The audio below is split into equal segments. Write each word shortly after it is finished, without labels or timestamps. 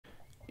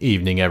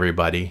Evening,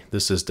 everybody.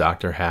 This is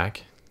Dr.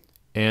 Hack,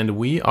 and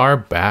we are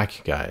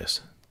back,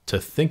 guys, to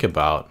think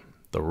about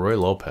the Ruy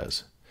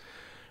Lopez.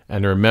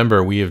 And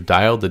remember, we have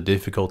dialed the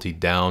difficulty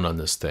down on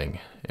this thing,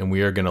 and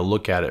we are going to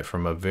look at it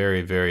from a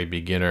very, very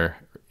beginner,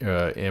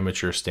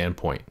 amateur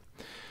standpoint.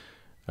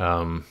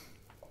 And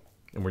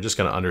we're just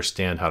going to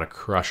understand how to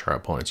crush our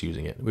opponents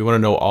using it. We want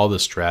to know all the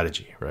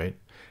strategy, right?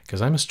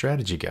 Because I'm a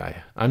strategy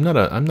guy. I'm not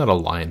a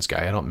lines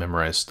guy. I don't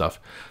memorize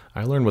stuff.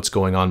 I learn what's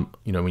going on,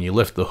 when you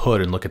lift the hood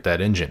and look at that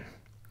engine.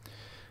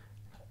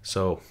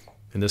 So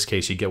in this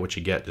case, you get what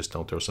you get. Just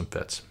don't throw some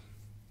fits.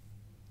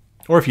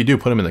 Or if you do,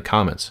 put them in the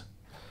comments.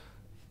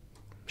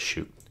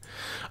 Shoot.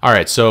 All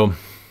right, so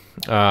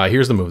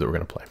here's the move that we're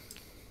going to play.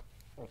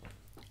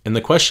 And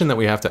the question that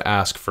we have to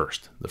ask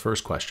first, the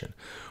first question,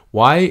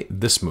 why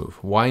this move?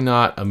 Why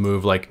not a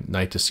move like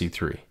knight to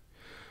c3?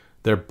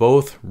 They're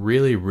both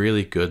really,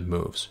 really good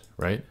moves,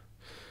 right?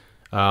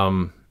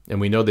 And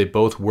we know they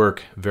both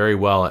work very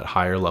well at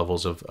higher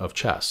levels of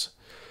chess.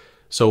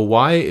 So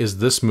why is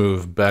this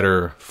move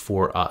better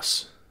for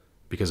us?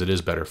 Because it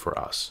is better for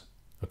us,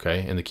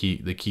 okay? And the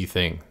key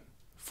thing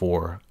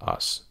for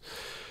us.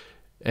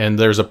 And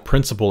there's a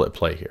principle at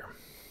play here,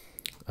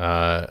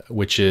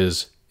 which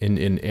is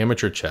in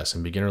amateur chess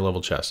and beginner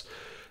level chess,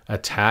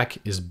 attack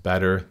is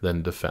better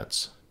than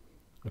defense.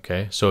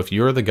 Okay, so if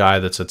you're the guy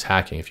that's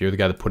attacking, if you're the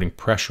guy that's putting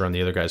pressure on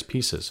the other guy's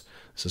pieces,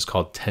 this is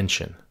called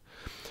tension,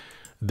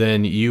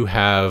 then you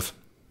have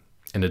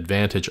an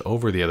advantage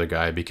over the other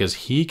guy because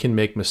he can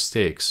make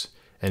mistakes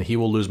and he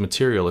will lose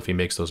material if he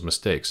makes those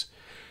mistakes.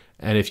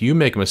 And if you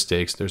make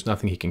mistakes, there's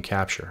nothing he can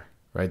capture,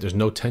 right? There's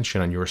no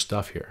tension on your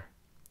stuff here.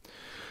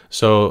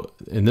 So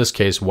in this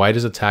case, white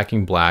is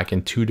attacking black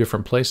in two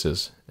different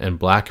places, and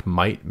black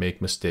might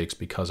make mistakes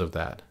because of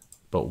that,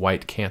 but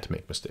white can't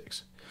make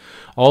mistakes.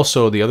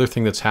 Also, the other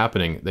thing that's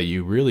happening that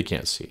you really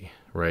can't see,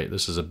 right?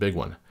 This is a big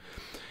one,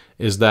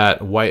 is that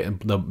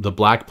the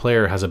black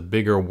player has a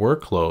bigger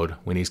workload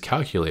when he's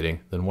calculating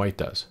than white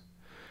does.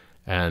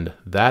 And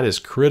that is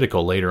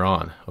critical later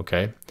on,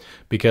 okay?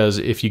 Because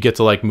if you get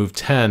to like move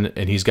 10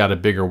 and he's got a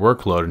bigger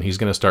workload and he's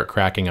going to start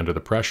cracking under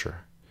the pressure,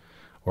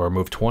 or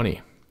move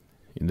 20,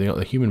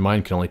 the human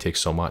mind can only take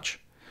so much.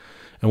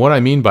 And what I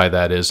mean by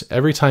that is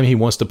every time he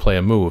wants to play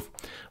a move,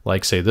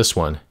 like say this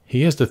one,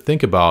 he has to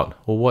think about,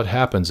 well, what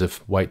happens if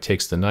white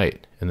takes the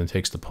knight and then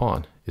takes the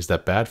pawn? Is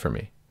that bad for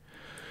me?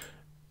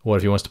 What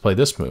if he wants to play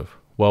this move?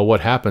 Well, what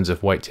happens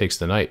if white takes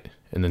the knight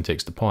and then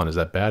takes the pawn? Is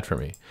that bad for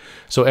me?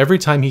 So every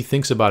time he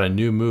thinks about a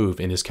new move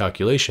in his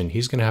calculation,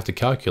 he's going to have to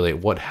calculate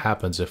what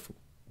happens if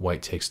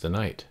white takes the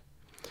knight.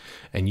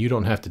 And you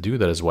don't have to do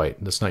that as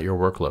white. That's not your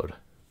workload,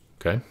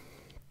 okay?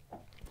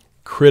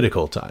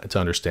 Critical to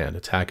understand.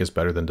 Attack is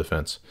better than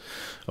defense.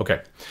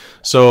 Okay,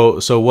 so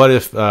what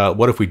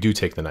if we do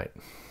take the knight?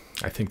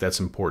 I think that's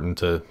important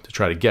to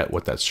try to get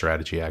what that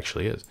strategy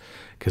actually is,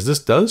 because this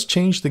does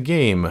change the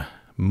game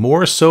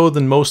more so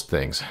than most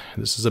things.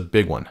 This is a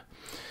big one.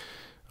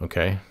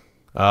 Okay,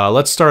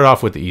 let's start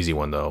off with the easy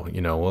one though.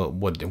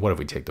 What if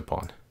we take the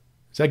pawn?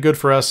 Is that good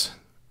for us?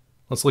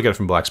 Let's look at it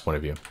from black's point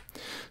of view.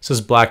 It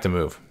says black to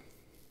move.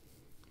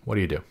 What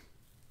do you do?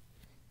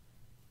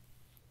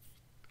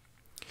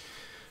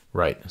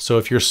 Right, so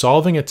if you're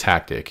solving a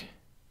tactic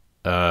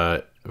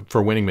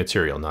for winning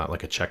material, not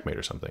like a checkmate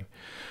or something,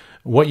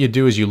 what you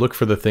do is you look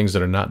for the things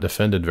that are not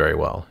defended very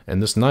well.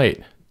 And this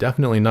knight,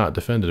 definitely not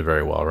defended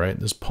very well, right?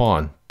 This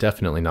pawn,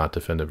 definitely not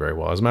defended very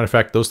well. As a matter of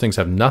fact, those things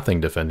have nothing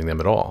defending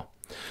them at all.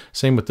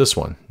 Same with this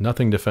one,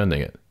 nothing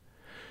defending it.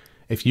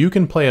 If you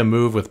can play a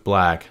move with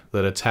black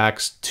that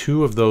attacks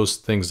two of those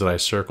things that I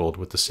circled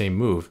with the same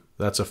move,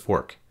 that's a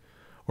fork.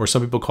 Or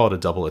some people call it a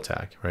double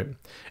attack, right?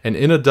 And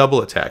in a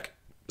double attack,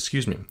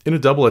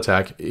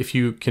 if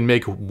you can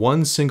make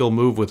one single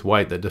move with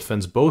white that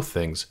defends both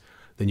things,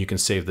 then you can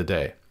save the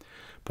day.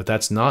 But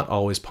that's not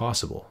always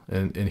possible.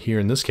 And here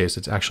in this case,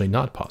 it's actually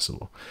not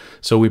possible.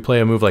 So we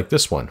play a move like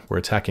this one. We're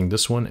attacking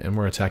this one and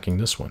we're attacking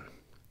this one.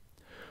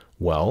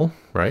 Well,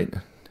 right?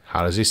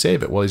 How does he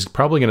save it? Well, he's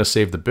probably going to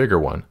save the bigger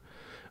one,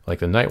 like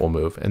the knight will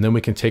move, and then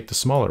we can take the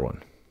smaller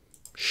one.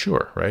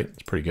 Sure, right?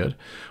 It's pretty good.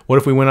 What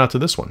if we went out to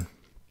this one?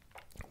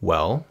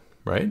 Well,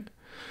 right?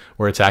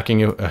 We're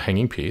attacking a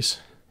hanging piece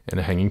and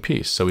a hanging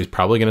piece. So he's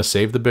probably going to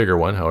save the bigger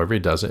one, however he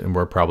does it, and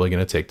we're probably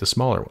going to take the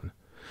smaller one.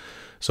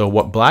 So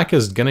what black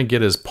is going to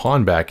get his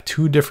pawn back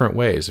two different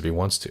ways if he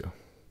wants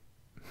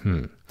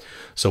to.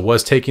 So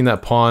was taking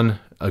that pawn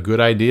a good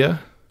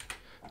idea?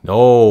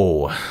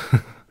 No.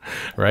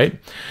 Right?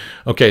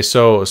 Okay,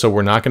 so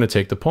we're not going to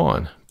take the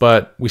pawn,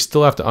 but we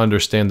still have to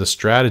understand the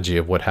strategy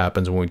of what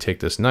happens when we take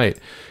this knight,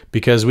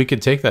 because we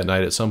could take that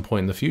knight at some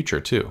point in the future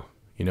too.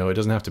 It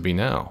doesn't have to be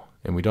now,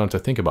 and we don't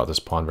have to think about this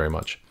pawn very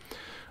much.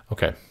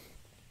 Okay,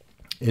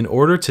 in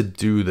order to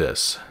do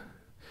this,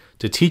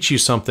 to teach you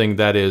something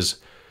that is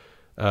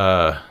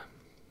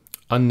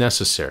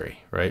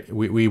unnecessary, right?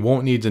 We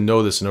won't need to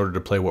know this in order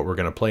to play what we're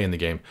going to play in the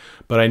game,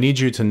 but I need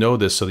you to know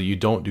this so that you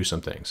don't do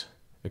some things,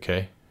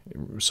 okay?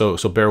 So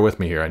bear with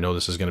me here. I know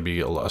this is going to be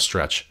a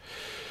stretch.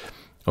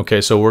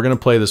 Okay, so we're going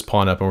to play this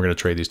pawn up and we're going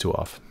to trade these two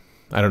off.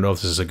 I don't know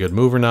if this is a good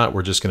move or not.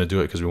 We're just going to do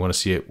it because we want to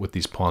see it with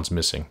these pawns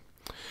missing.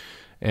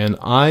 And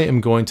I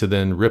am going to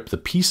then rip the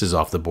pieces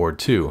off the board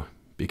too,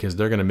 because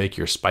they're going to make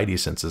your spidey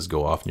senses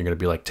go off and you're going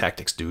to be like,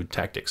 tactics, dude,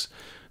 tactics.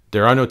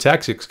 There are no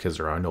tactics because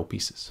there are no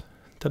pieces.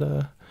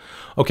 Ta-da.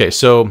 Okay,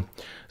 so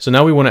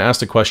now we want to ask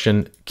the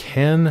question,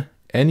 can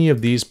any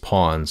of these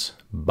pawns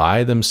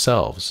by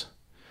themselves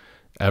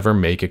ever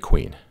make a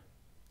queen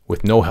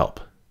with no help?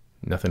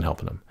 Nothing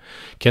helping them.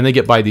 Can they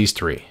get by these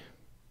three?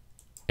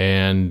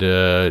 And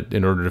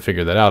in order to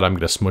figure that out, I'm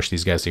going to smush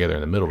these guys together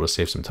in the middle to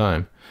save some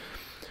time.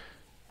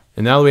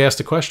 And now we ask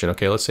the question,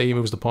 okay, let's say he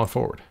moves the pawn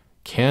forward.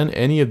 Can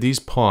any of these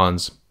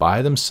pawns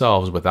by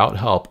themselves without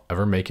help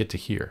ever make it to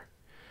here?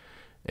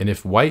 And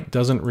if white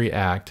doesn't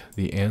react,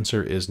 the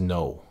answer is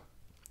no.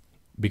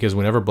 Because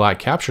whenever black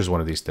captures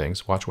one of these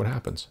things, watch what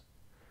happens.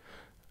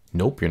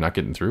 Nope, you're not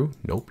getting through.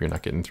 Nope, you're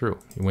not getting through.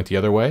 You went the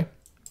other way.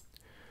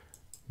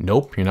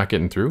 Nope, you're not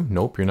getting through.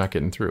 Nope, you're not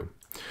getting through.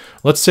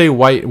 Let's say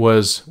white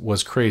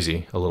was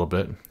crazy a little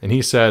bit, and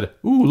he said,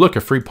 ooh, look,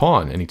 a free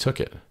pawn, and he took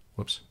it.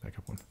 Whoops, back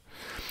up one.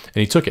 And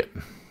he took it.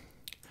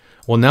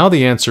 Well, now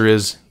the answer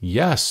is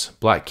yes,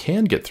 black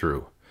can get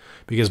through,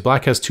 because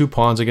black has two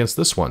pawns against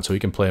this one, so he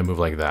can play a move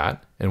like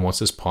that, and once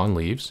this pawn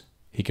leaves,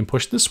 he can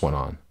push this one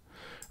on,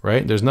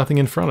 right? There's nothing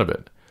in front of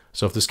it.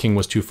 So if this king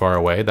was too far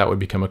away, that would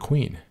become a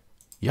queen.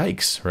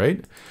 Yikes,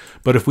 right?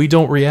 But if we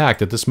don't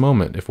react at this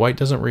moment, if white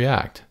doesn't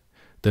react,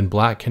 then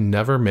black can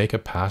never make a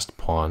passed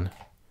pawn,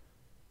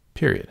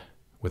 period,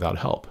 without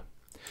help.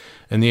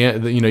 And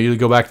you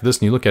go back to this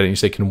and you look at it and you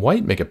say, can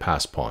white make a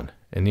passed pawn?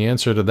 And the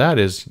answer to that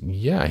is,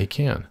 yeah, he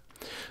can.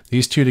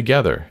 These two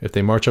together, if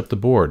they march up the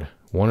board,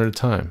 one at a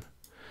time,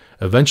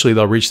 eventually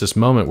they'll reach this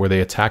moment where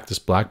they attack this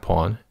black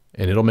pawn,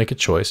 and it'll make a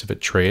choice. If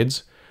it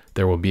trades,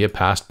 there will be a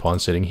passed pawn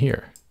sitting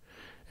here.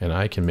 And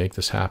I can make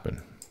this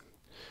happen,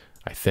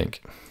 I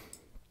think.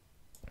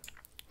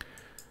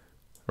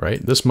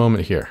 Right? This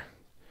moment here.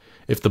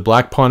 If the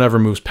black pawn ever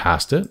moves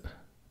past it,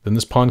 then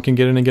this pawn can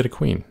get in and get a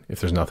queen if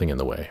there's nothing in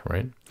the way,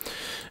 right?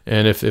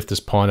 And if this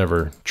pawn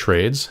ever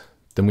trades,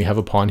 then we have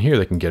a pawn here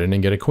that can get in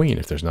and get a queen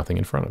if there's nothing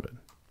in front of it.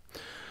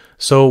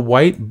 So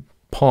white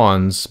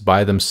pawns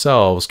by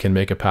themselves can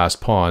make a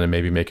passed pawn and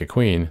maybe make a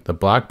queen. The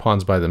black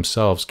pawns by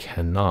themselves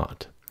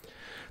cannot.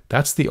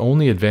 That's the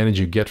only advantage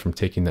you get from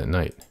taking that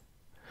knight.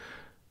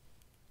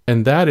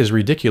 And that is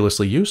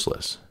ridiculously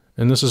useless.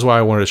 And this is why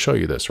I wanted to show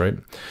you this, right?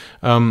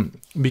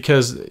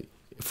 Because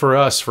for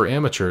us, for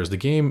amateurs, the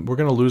game, we're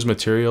going to lose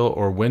material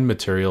or win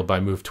material by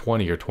move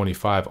 20 or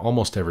 25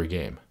 almost every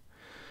game.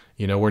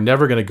 You know, we're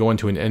never going to go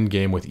into an end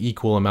game with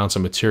equal amounts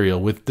of material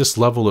with this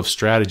level of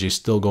strategy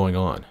still going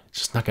on. It's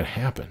just not going to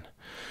happen.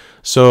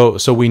 So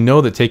we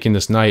know that taking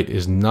this knight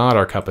is not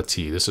our cup of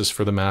tea. This is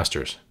for the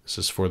masters. This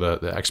is for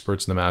the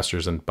experts and the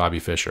masters and Bobby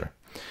Fischer.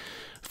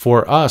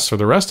 For us, for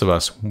the rest of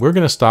us, we're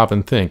going to stop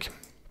and think,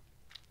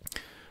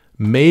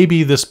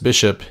 maybe this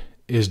bishop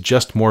is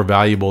just more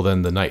valuable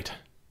than the knight.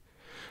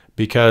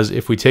 Because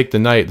if we take the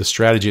knight, the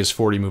strategy is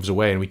 40 moves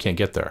away and we can't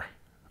get there.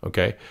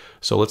 Okay,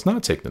 so let's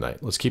not take the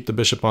knight. Let's keep the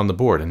bishop on the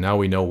board. And now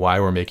we know why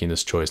we're making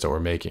this choice that we're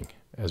making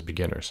as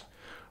beginners.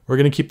 We're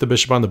going to keep the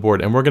bishop on the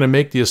board, and we're going to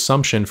make the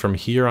assumption from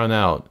here on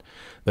out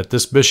that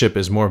this bishop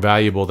is more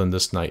valuable than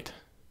this knight.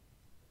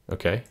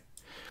 Okay,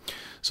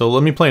 so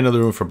let me play another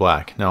move for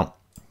black. Now,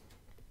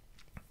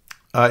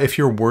 if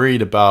you're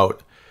worried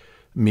about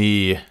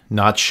me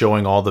not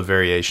showing all the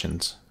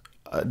variations,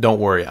 don't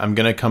worry. I'm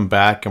going to come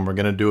back and we're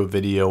going to do a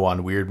video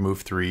on weird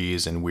move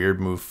 3s and weird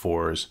move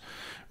 4s,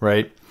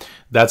 right?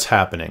 That's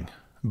happening.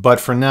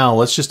 But for now,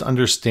 let's just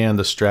understand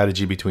the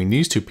strategy between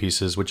these two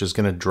pieces, which is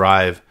going to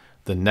drive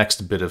the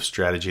next bit of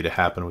strategy to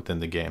happen within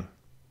the game.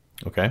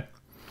 Okay?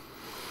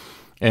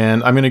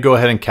 And I'm going to go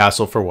ahead and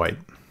castle for white.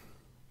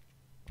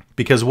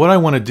 Because what I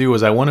want to do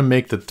is I want to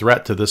make the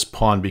threat to this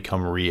pawn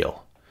become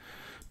real.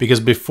 Because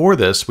before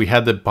this, we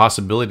had the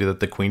possibility that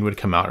the queen would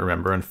come out,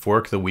 remember, and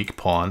fork the weak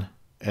pawn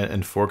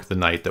and fork the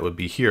knight that would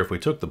be here if we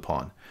took the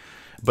pawn.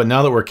 But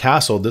now that we're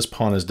castled, this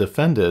pawn is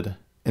defended,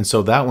 and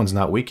so that one's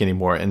not weak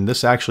anymore, and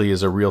this actually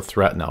is a real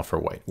threat now for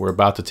white. We're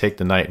about to take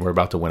the knight, and we're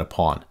about to win a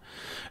pawn.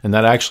 And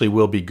that actually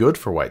will be good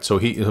for white. So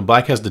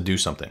black has to do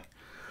something.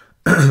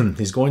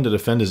 He's going to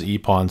defend his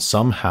e-pawn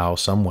somehow,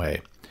 some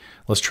way.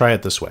 Let's try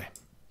it this way.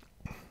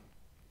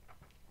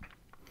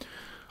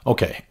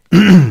 Okay,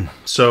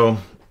 so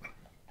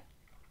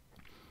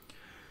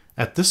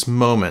at this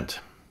moment,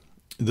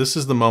 this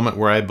is the moment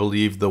where I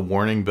believe the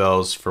warning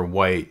bells for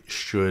white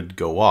should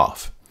go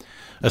off,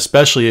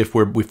 especially if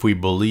we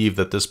believe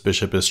that this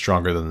bishop is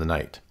stronger than the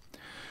knight.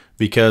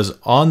 Because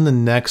on the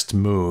next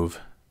move,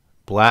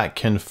 black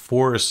can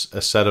force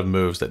a set of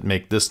moves that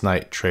make this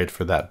knight trade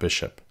for that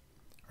bishop,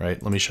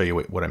 right? Let me show you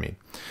what I mean.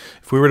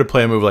 If we were to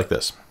play a move like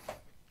this,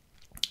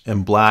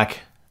 and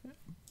black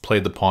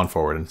played the pawn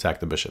forward and attacked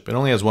the bishop, it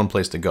only has one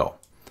place to go.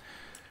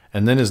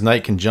 And then his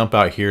knight can jump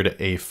out here to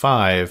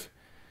a5,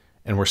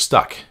 and we're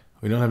stuck.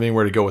 We don't have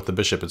anywhere to go with the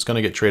bishop. It's going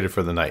to get traded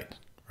for the knight,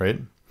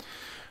 right?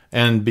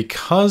 And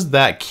because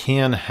that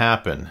can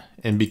happen,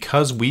 and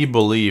because we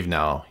believe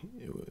now,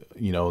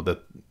 you know,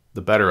 that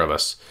the better of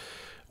us,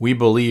 we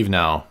believe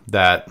now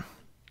that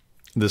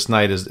this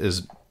knight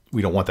is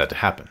we don't want that to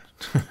happen.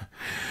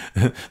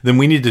 Then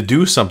we need to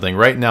do something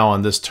right now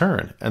on this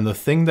turn. And the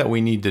thing that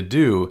we need to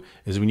do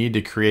is we need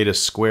to create a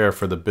square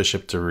for the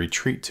bishop to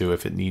retreat to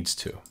if it needs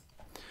to.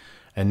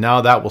 And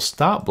now that will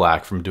stop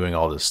black from doing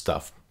all this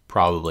stuff,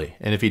 probably.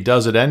 And if he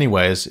does it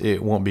anyways,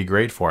 it won't be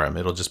great for him.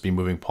 It'll just be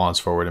moving pawns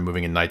forward and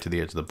moving a knight to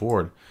the edge of the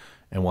board,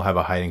 and we'll have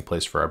a hiding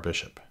place for our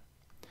bishop.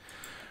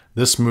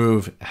 This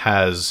move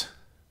has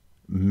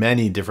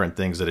many different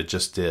things that it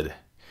just did.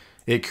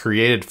 It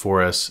created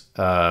for us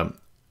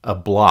a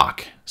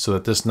block so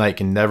that this knight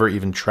can never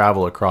even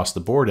travel across the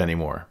board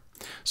anymore.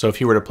 So if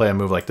he were to play a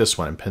move like this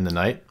one and pin the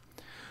knight,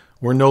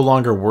 we're no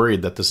longer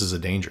worried that this is a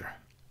danger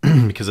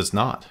because it's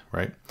not,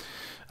 right?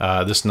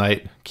 This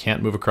knight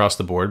can't move across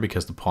the board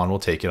because the pawn will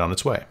take it on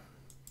its way.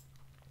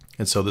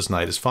 And so this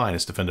knight is fine.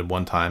 It's defended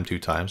 1 time, 2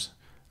 times.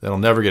 It'll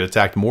never get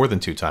attacked more than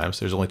 2 times.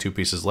 There's only 2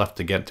 pieces left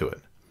to get to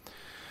it.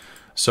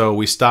 So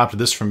we stopped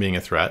this from being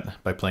a threat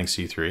by playing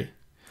c3.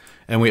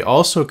 And we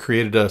also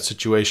created a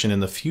situation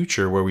in the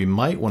future where we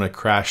might want to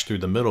crash through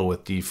the middle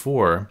with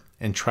d4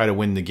 and try to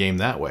win the game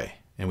that way.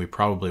 And we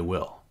probably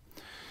will.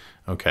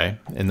 Okay,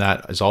 and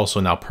that is also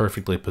now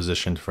perfectly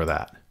positioned for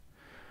that.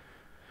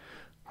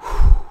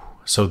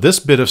 So this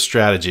bit of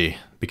strategy,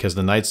 because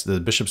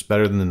the bishop's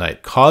better than the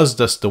knight,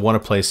 caused us to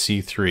want to play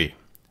c3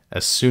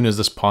 as soon as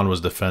this pawn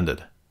was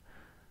defended.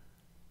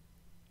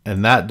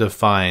 And that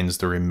defines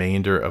the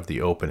remainder of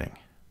the opening,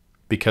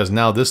 because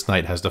now this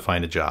knight has to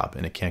find a job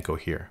and it can't go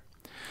here.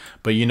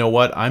 But you know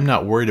what? I'm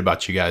not worried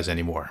about you guys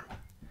anymore.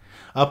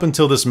 Up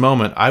until this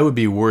moment, I would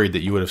be worried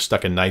that you would have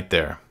stuck a knight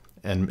there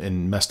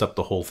and messed up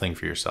the whole thing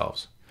for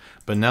yourselves.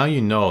 But now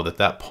you know that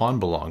that pawn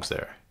belongs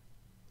there.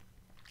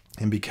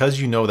 And because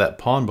you know that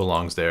pawn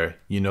belongs there,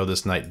 you know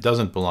this knight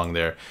doesn't belong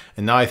there.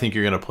 And now I think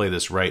you're going to play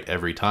this right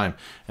every time.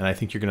 And I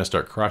think you're going to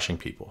start crushing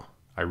people.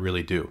 I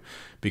really do.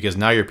 Because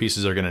now your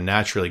pieces are going to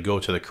naturally go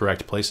to the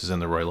correct places in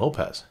the Ruy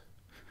Lopez.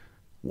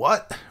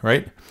 What?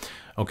 Right?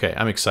 Okay,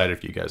 I'm excited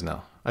for you guys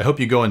now. I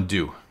hope you go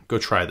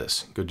try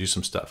this. Go do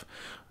some stuff.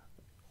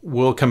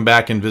 We'll come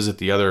back and visit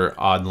the other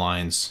odd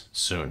lines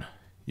soon.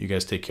 You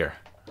guys take care.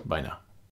 Bye now.